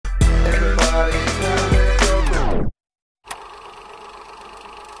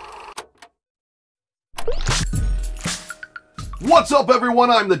What's up,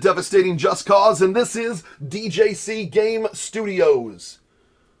 everyone? I'm the devastating Just Cause, and this is DJC Game Studios.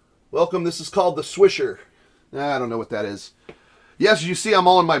 Welcome. This is called the Swisher. I don't know what that is. Yes, you see I'm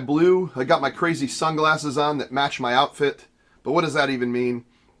all in my blue. I got my crazy sunglasses on that match my outfit. But what does that even mean?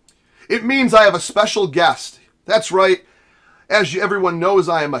 It means I have a special guest. That's right. As everyone knows,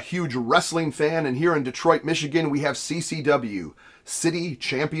 I am a huge wrestling fan, and here in Detroit, Michigan, we have CCW, City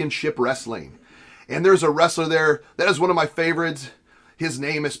Championship Wrestling. And there's a wrestler there that is one of my favorites. His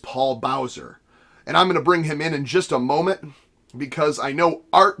name is Paul Bowser. And I'm going to bring him in just a moment because I know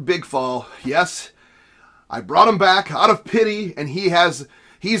Art BIGFALL, yes, I brought him back out of pity, and he's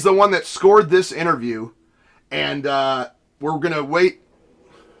the one that scored this interview. And we're going to wait.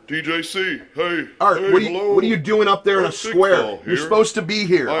 DJC, hey, Art, hey, what are you doing up there in a square? BIGFALL You're supposed to be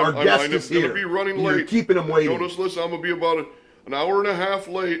here. Our guest is here. I'm going to be running late. You're keeping him waiting. Notice, listen, I'm going to be about an hour and a half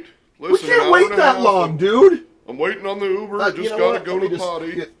late. We Listen, can't wait that long, dude. I'm waiting on the Uber. Just got to go to the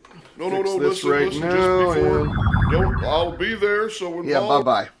potty. No, listen, right just now, before. I'll be there, so when Paul...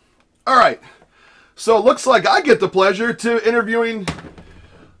 bye-bye. All right. So it looks like I get the pleasure to interviewing...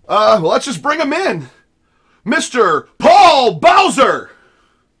 well, let's just bring him in. Mr. Paul Bowser!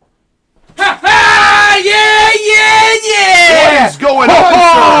 Ha ha! Yeah! What is going on,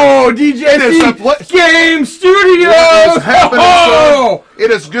 Oh, DJC Game Studios! What is happening, sir?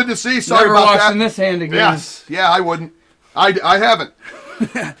 It is good to see. Sorry Never about that. washing this hand again. Yes. Yeah, I wouldn't. I haven't.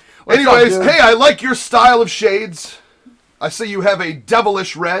 Anyways, hey, I like your style of shades. I see you have a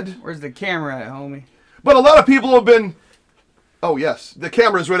devilish red. Where's the camera at, homie? But a lot of people have been... Oh, yes. The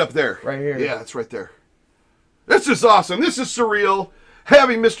camera's right up there. Right here. Yeah, it's right there. This is awesome. This is surreal.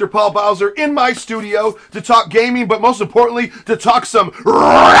 Having Mr. Paul Bowser in my studio to talk gaming, but most importantly, to talk some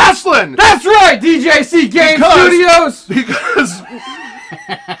wrestling. That's right, DJC Game Studios.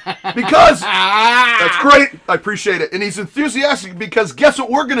 Because that's great. I appreciate it. And he's enthusiastic because guess what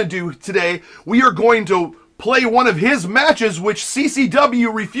we're going to do today? We are going to play one of his matches, which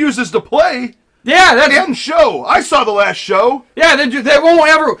CCW refuses to play. Yeah, that's and show. I saw the last show. Yeah, they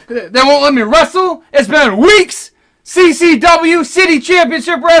won't let me wrestle. It's been weeks. CCW, City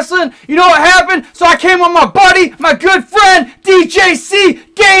Championship Wrestling. You know what happened? So I came with my buddy, my good friend,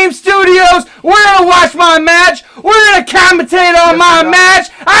 DJC Game Studios. We're going to watch my match. We're going to commentate on my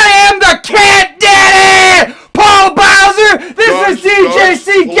match. I am the Cat Daddy, Paul Bowser. This is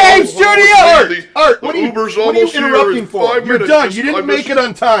DJC Game Studios. Art, what are you interrupting for? You're done. You didn't make it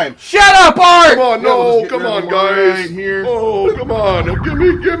on time. Shut up, Art. Come on, no, come on, guys. Right here. Oh, come on.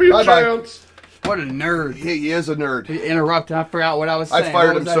 Give me a chance. What a nerd. He is a nerd. He interrupted. I forgot what I was saying. I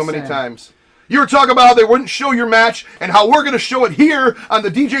fired him so many times. You were talking about how they wouldn't show your match and how we're going to show it here on the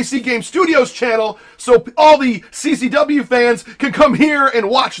DJC Game Studios channel so all the CCW fans can come here and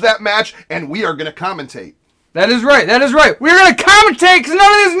watch that match, and we are going to commentate. That is right. That is right. We're going to commentate because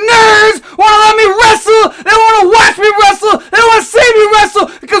none of these nerds want to let me wrestle. They don't want to watch me wrestle. They don't want to see me wrestle.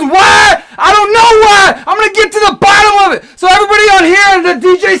 Because why? I don't know why. I'm going to get to the bottom of it. So everybody on here in the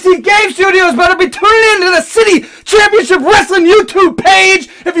DJC Game Studios better be tuning in to the City Championship Wrestling YouTube page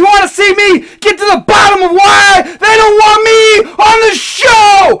if you want to see me get to the bottom of why they don't want me on the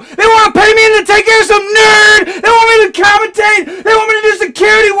show. They want to pay me in to take care of some nerd. They want me to commentate. They want me to do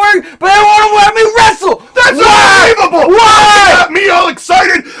security work, but they don't want to let me wrestle. That's unbelievable! Why? You got me all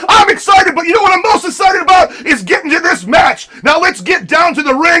excited. I'm excited, but you know what I'm most excited about is getting to this match. Now let's get down to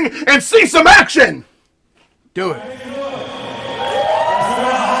the ring and see some action. Do it.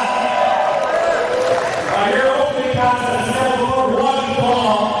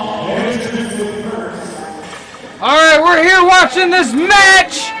 All right, we're here watching this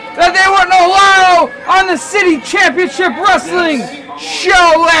match that they wouldn't allow on the City Championship Wrestling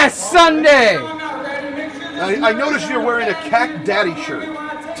show last Sunday. I noticed you're wearing a Cat Daddy shirt.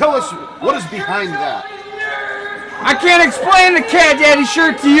 Tell us what is behind that. I can't explain the Cat Daddy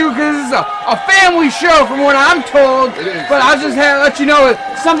shirt to you because it's a family show from what I'm told. It is. But I'll just let you know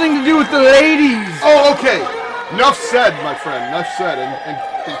it's something to do with the ladies. Oh, okay. Enough said, my friend. Enough said, and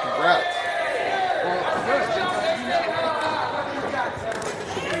congrats.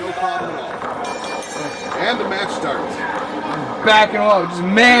 No problem at all. And the match starts. Backing up, just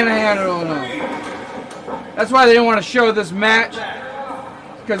manhandling them. That's why they didn't want to show this match,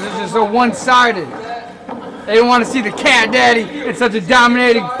 because it's just so one-sided. They didn't want to see the Cat Daddy in such a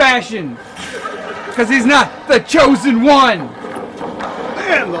dominating fashion, because he's not the chosen one.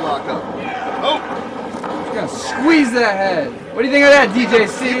 And the lockup. Oh. He's gonna squeeze that head. What do you think of that,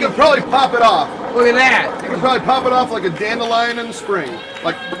 DJC? You can probably pop it off. Look at that. You can probably pop it off like a dandelion in the spring.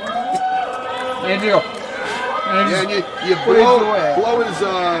 Like. And you go. And you blow his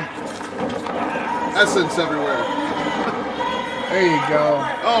essence everywhere. There you go.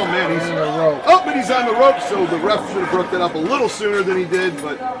 Oh man, he's on the rope. Oh, but he's on the rope, so the ref should have broke that up a little sooner than he did,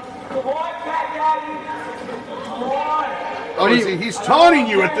 but oh, he's taunting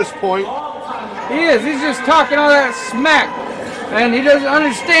you at this point. He is. He's just talking all that smack. And he doesn't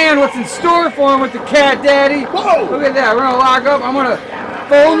understand what's in store for him with the Cat Daddy. Whoa! Look at that. We're going to lock up. I'm going to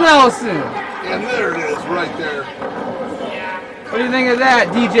full Nelson. And there it is, right there. What do you think of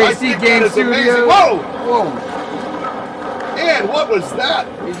that, DJC Game Studio? Whoa! Whoa. And what was that?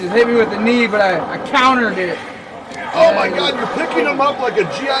 He just hit me with the knee, but I countered it. Oh my God, you're picking him up like a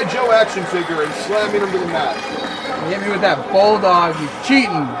G.I. Joe action figure and slamming him to the mat. He hit me with that bulldog. He's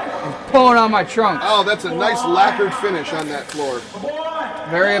cheating. He's pulling on my trunk. Oh, that's a nice lacquered finish on that floor.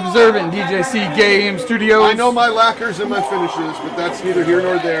 Very observant, DJC Game Studios. I know my lacquers and my finishes, but that's neither here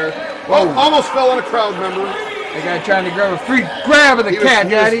nor there. Oh, almost fell on a crowd member. That guy trying to grab a free grab of the Cat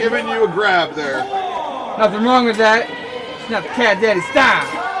Daddy. He was giving you a grab there. Nothing wrong with that. It's not the Cat Daddy style.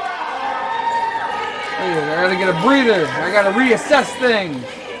 I gotta get a breather. I gotta reassess things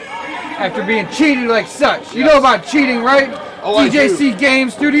after being cheated like such. You know about cheating, right? Oh, DJC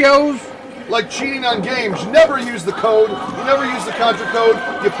Game Studios. Like cheating on games, you never use the code. You never use the contra code.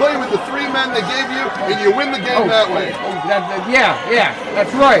 You play with the 3 men they gave you, and you win the game that way. Yeah,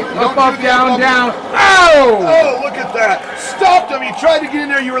 that's right. Up, down, down. Oh! Oh, look at that. Stopped him. He tried to get in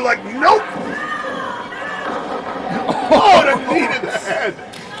there. You were like, nope. Oh, the knee to the head.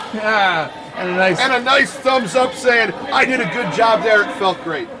 And a nice thumbs up saying, I did a good job there. It felt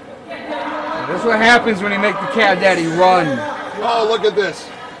great. That's what happens when you make the Cat Daddy run. Oh, look at this.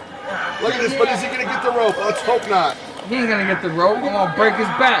 Look at this, but is he going to get the rope? Let's hope not. He ain't going to get the rope. I'm going to break his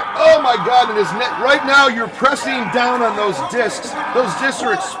back. Oh, my God, in his neck. Right now, you're pressing down on those discs. Those discs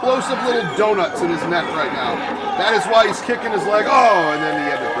are explosive little donuts in his neck right now. That is why he's kicking his leg. Oh, and then he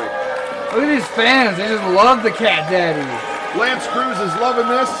had to break. Look at these fans. They just love the Cat Daddy. Lance Cruz is loving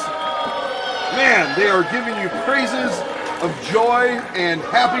this. Man, they are giving you praises of joy and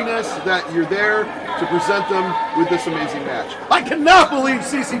happiness that you're there to present them with this amazing match. I cannot believe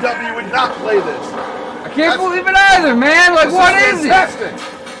CCW would not play this. I can't believe it either, man. Like, what is it? Fantastic.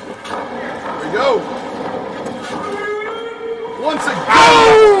 There we go. Once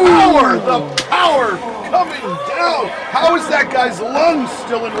again, the power coming down. How is that guy's lungs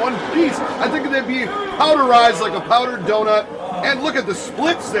still in one piece? I think they'd be powderized like a powdered donut. And look at the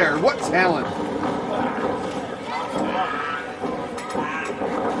splits there. What talent.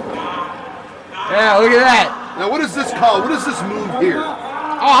 Yeah, look at that. Now, what is this called? What is this move here?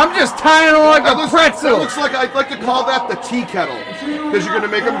 Oh, I'm just tying it like a pretzel. That looks like, I'd like to call that the tea kettle. Because you're going to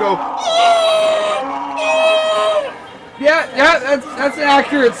make them go... Yeah, that's an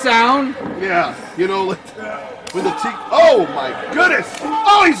accurate sound. Yeah, you know, like with the tea... Oh, my goodness.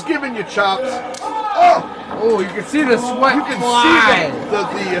 Oh, he's giving you chops. Oh, you can see the sweat You can fly.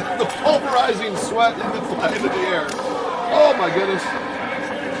 see the pulverizing sweat in the fly into the air. Oh, my goodness.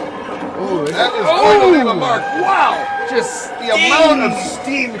 Oh, that is going to leave a mark. Wow! Just the amount of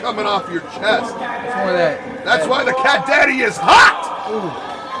steam coming off your chest. That's why the Cat Daddy is hot!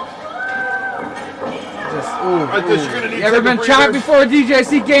 Right, this, you're gonna need you ever been chopped before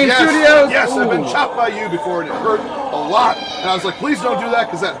DJC Game Studios? Yes, I've been chopped by you before and it hurt a lot. And I was like, please don't do that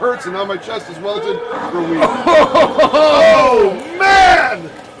because that hurts and now my chest is welted for a week. Oh, man!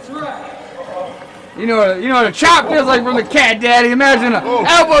 You know what a chop feels like from the Cat Daddy. Imagine an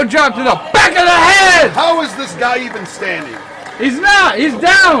elbow drop to the back of the head. How is this guy even standing? He's not. He's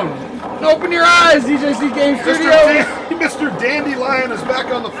down. Open your eyes, DJC Game Studios. Mr. Dandelion is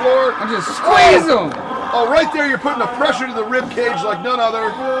back on the floor. And just squeeze him. Oh, right there, you're putting the pressure to the rib cage like none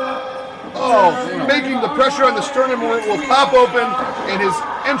other. Oh, making the pressure on the sternum will pop open, and his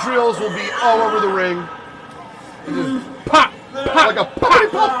entrails will be all over the ring. And just pop. Like a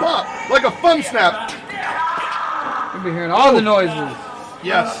pop, like a fun snap. You'll be hearing all the noises.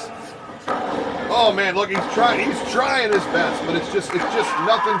 Yes. Oh man, look, he's trying his best, but it's just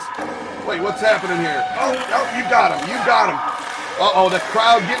nothing's. Wait, what's happening here? Oh, you got him. Uh-oh, the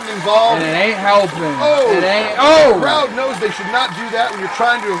crowd getting involved. And it ain't helping. Oh, it ain't. The crowd knows they should not do that when you're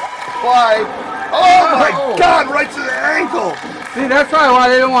trying to apply. Oh my God, right to the ankle. See, that's probably why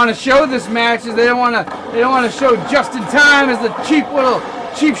they don't want to show this match. Is they don't want to show just in time as the cheap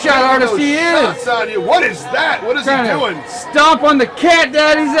shot artist he is. Shots on you. What is that? What is he doing? Stomp on the Cat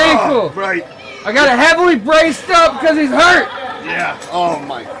Daddy's ankle. Right. I got it heavily braced up because he's hurt. Yeah. Oh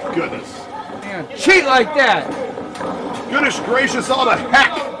my goodness. Yeah, cheat like that. Goodness gracious, all the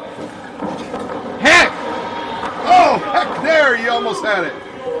heck. Heck. Oh, heck there. You almost had it.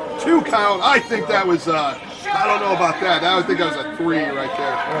 2 count. I think that was, I don't know about that. I would think that was a 3 right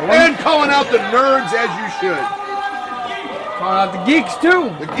there. And calling out the nerds as you should. Calling out the geeks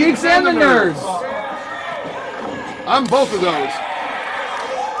too. The geeks and the nerds. I'm both of those.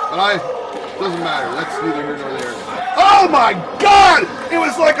 But doesn't matter. That's neither here nor there. Oh my God! It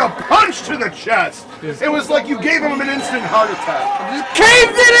was like a punch to the chest. It was like you gave him an instant heart attack. Just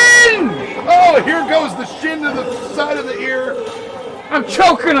caved it in! Oh, here goes the shin to the side of the ear. I'm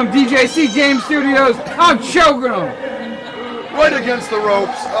choking him, DJC Game Studios. I'm choking him. Right against the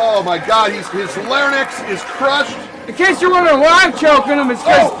ropes. Oh my God, his larynx is crushed. In case you're wondering why I'm choking him, it's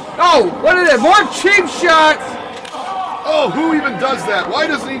because, what is it? More cheap shots. Oh, who even does that? Why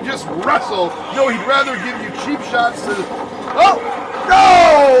doesn't he just wrestle? No, he'd rather give you cheap shots to... Oh!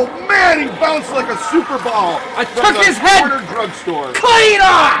 No! Man, he bounced like a super ball. I took his head drugstore. clean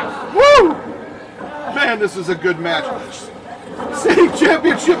off! Woo! Man, this is a good match. City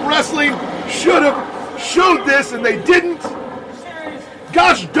Championship Wrestling should have showed this, and they didn't.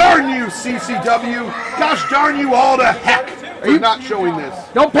 Gosh darn you, CCW. Gosh darn you all to heck for not showing this.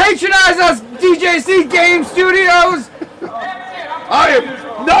 Don't patronize us, DJC Game Studios! I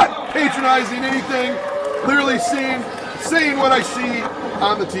am not patronizing anything, clearly seeing what I see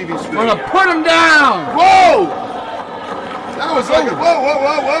on the TV screen. We're gonna put him down! Whoa! That was like a whoa.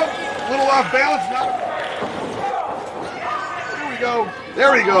 A little off balance now. Here we go.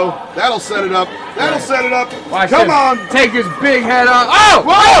 There we go. That'll set it up. That'll set it up. Watch Come him on. take his big head off. Oh!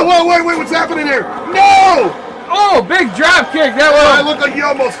 Whoa, wait, what's happening here? No! Oh, big drop kick. That I was. look like you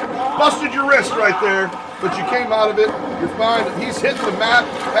almost busted your wrist right there, but you came out of it. You're fine. He's hitting the mat,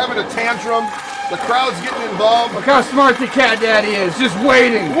 having a tantrum. The crowd's getting involved. Look how smart the Cat Daddy is, just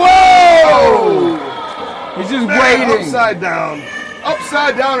waiting. Whoa! He's just waiting. Upside down.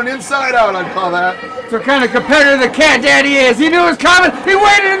 Upside down and inside out, I'd call that. That's what kind of competitor the Cat Daddy is. He knew it was coming. He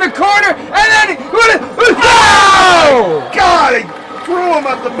waited in the corner, and then he... Oh! God, he threw him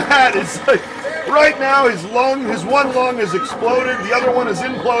at the mat. It's like, right now, his one lung is exploded. The other one is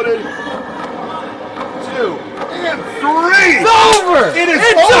imploded. 2 and 3. It's over.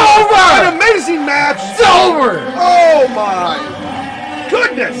 It's over. An amazing match. It's over. Oh my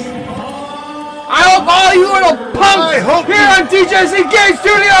goodness. I hope all you little punks here on DJC Game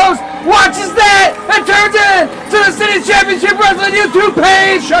Studios watches that and turns in to the City Championship Wrestling YouTube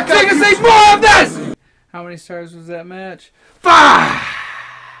page so you can see more of this. How many stars was that match? 5.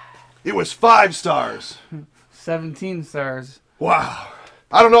 It was 5 stars. 17 stars. Wow.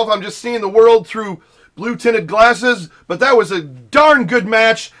 I don't know if I'm just seeing the world through blue-tinted glasses, but that was a darn good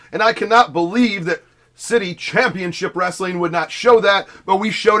match, and I cannot believe that City Championship Wrestling would not show that, but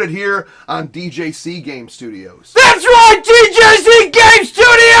we showed it here on DJC Game Studios. That's right, DJC Game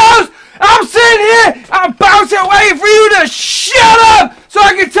Studios! I'm sitting here, I'm bouncing waiting for you to shut up so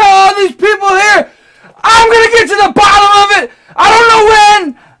I can tell all these people here, I'm gonna get to the bottom of it! I don't know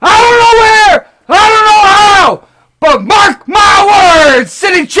when, I don't know where, I don't know how, but mark my words,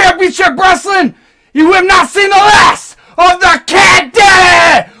 City Championship Wrestling, you have not seen the last of the Cat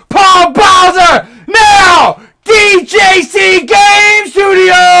Daddy, Paul Bowser! Now, DJC Game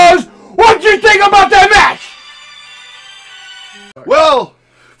Studios, what do you think about that match? Well,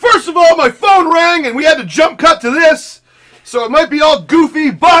 first of all, my phone rang and we had to jump cut to this, so it might be all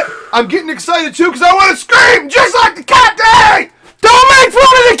goofy, but I'm getting excited too because I want to scream just like the Cat Daddy! Don't make fun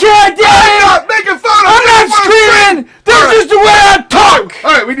of the Cat Daddy! I'm not making fun of him! I'm not screaming! That's just the way I talk!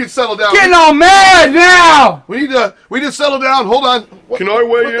 Alright, we need to settle down. Getting all mad now! We need to settle down. Hold on. Can I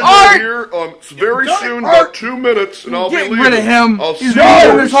weigh in right here? Very soon, about 2 minutes, and I'll be leaving. Get rid of him. I'll He's see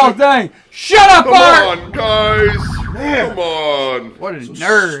ruining you. this whole thing. Shut up, Art! Come on, guys. Man. Come on. What a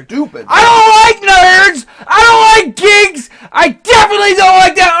nerd. Stupid. I don't like nerds. I don't like geeks. I definitely don't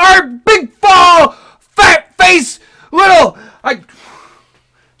like that Art BIGFALL, fat face, little...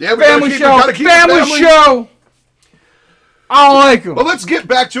 Yeah, family show. I don't like him. Well, let's get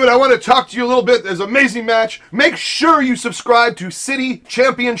back to it. I want to talk to you a little bit. There's an amazing match. Make sure you subscribe to City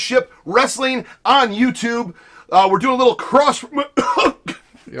Championship Wrestling on YouTube. We're doing a little cross...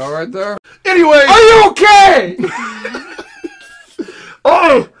 You all right there? Anyway... Are you okay?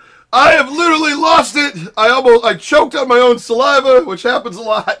 Oh! I have literally lost it. I choked on my own saliva, which happens a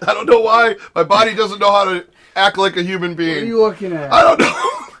lot. I don't know why. My body doesn't know how to act like a human being. What are you looking at? I don't know.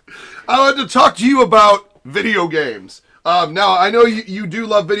 I want to talk to you about video games. Now, I know you do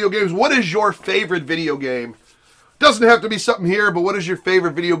love video games. What is your favorite video game? Doesn't have to be something here, but what is your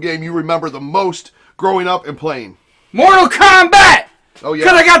favorite video game you remember the most growing up and playing? Mortal Kombat! Oh, yeah.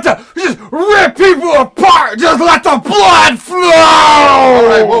 Because I got to just rip people apart. Just let the blood flow. All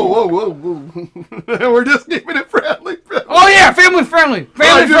right, whoa. We're just keeping it friendly. Oh, yeah, family friendly.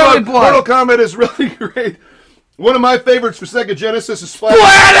 Family friendly blood. Mortal Kombat is really great. One of my favorites for Sega Genesis is Splatterhouse!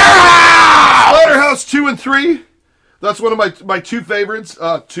 Splatterhouse 2 and 3. That's one of my two favorites,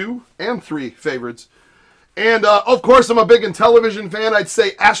 2 and 3 favorites. And of course, I'm a big television fan. I'd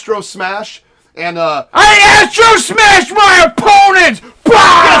say Astro Smash. And I Astro Smashed my opponent!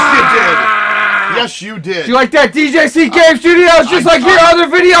 Bah! Yes, you did. Do you like that DJC Game Studios? Just like your other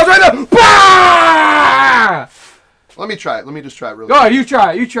videos right there. Bah! Let me try it. Let me just try it real quick. Go ahead, you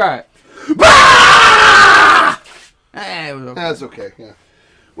try it. You try it. Bah! It was okay. That's okay. Yeah.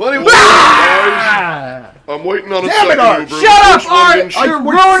 Well, anyway, guys, I'm waiting on a second. Art. Shut up, Art! You're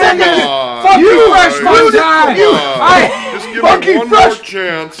ruining this fucking fresh fun time. Just give me one more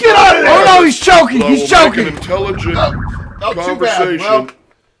chance. Get out of there! Oh no, he's choking. He's choking. Make an intelligent conversation. Too bad. Well,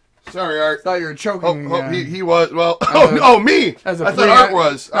 sorry, Art. I thought you were choking. He was. Well, me. I thought Art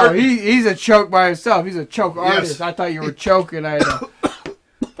was. No, he's a choke by himself. He's a choke artist. Yes. I thought you were choking. Now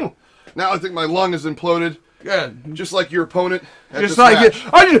I think my lung is imploded. Good. Just like your opponent. Just like it.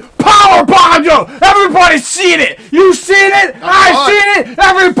 I just power bombed you. Everybody's seen it. You seen it. I've seen it.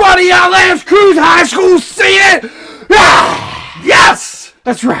 Everybody at Lamb's Cruise High School seen it. Ah! Yes.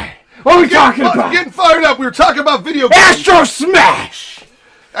 That's right. What are we talking about? Getting fired up. We were talking about video games. Astro Smash.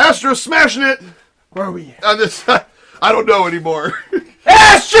 Astro smashing it. Where are we at? On this, I don't know anymore.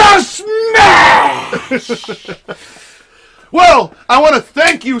 Astro Smash. Well, I want to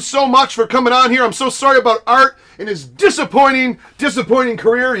thank you so much for coming on here. I'm so sorry about Art and his disappointing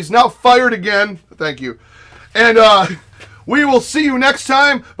career. He's now fired again. Thank you. And we will see you next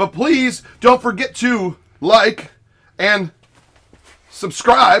time. But please don't forget to like and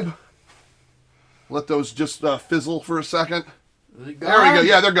subscribe. Let those just fizzle for a second. There we go.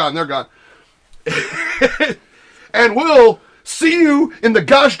 Yeah, they're gone. They're gone. And we'll see you in the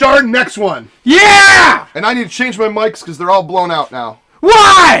gosh darn next one. Yeah! And I need to change my mics because they're all blown out now.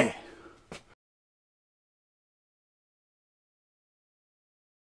 Why?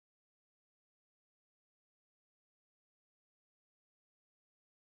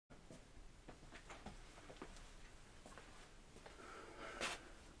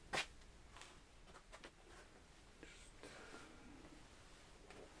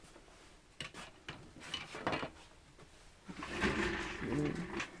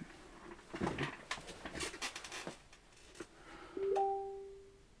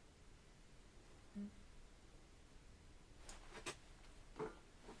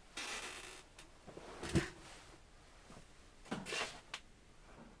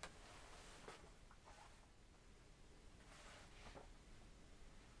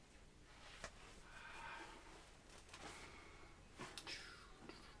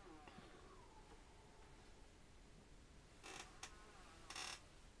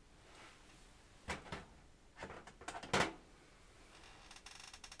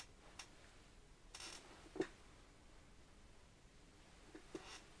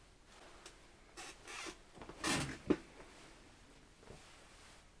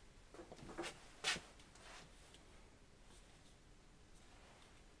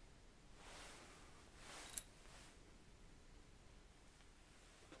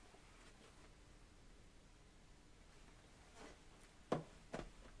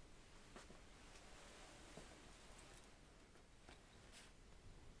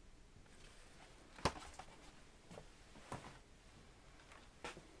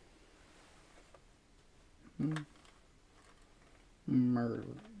 Murder.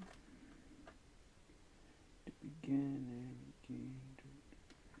 To begin and begin.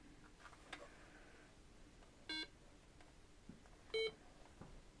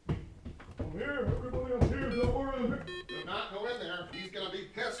 I'm here, everybody, I'm here. Don't worry. Do not go in there. He's gonna be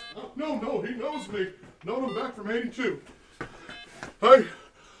pissed. No, he knows me. Known him back from '82. Hey,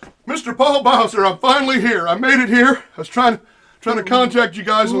 Mr. Paul Bowser, I'm finally here. I made it here. I was trying to contact you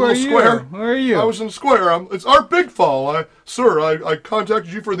guys in a little square. Who are you? I was in the square. It's Art BIGFALL. Sir, I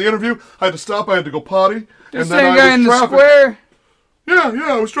contacted you for the interview. I had to stop. I had to go potty. The same guy in the square? Yeah,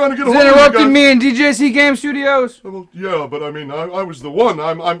 I was trying to get a hold of you interrupted me in DJC Game Studios? Well, yeah, but I mean, I was the one.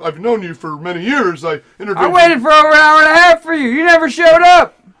 I've known you for many years. I waited for over an hour and a half for you. You never showed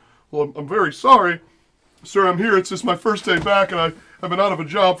up. Well, I'm very sorry. Sir, I'm here. It's just my first day back, and I've been out of a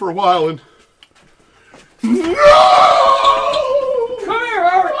job for a while, and... No!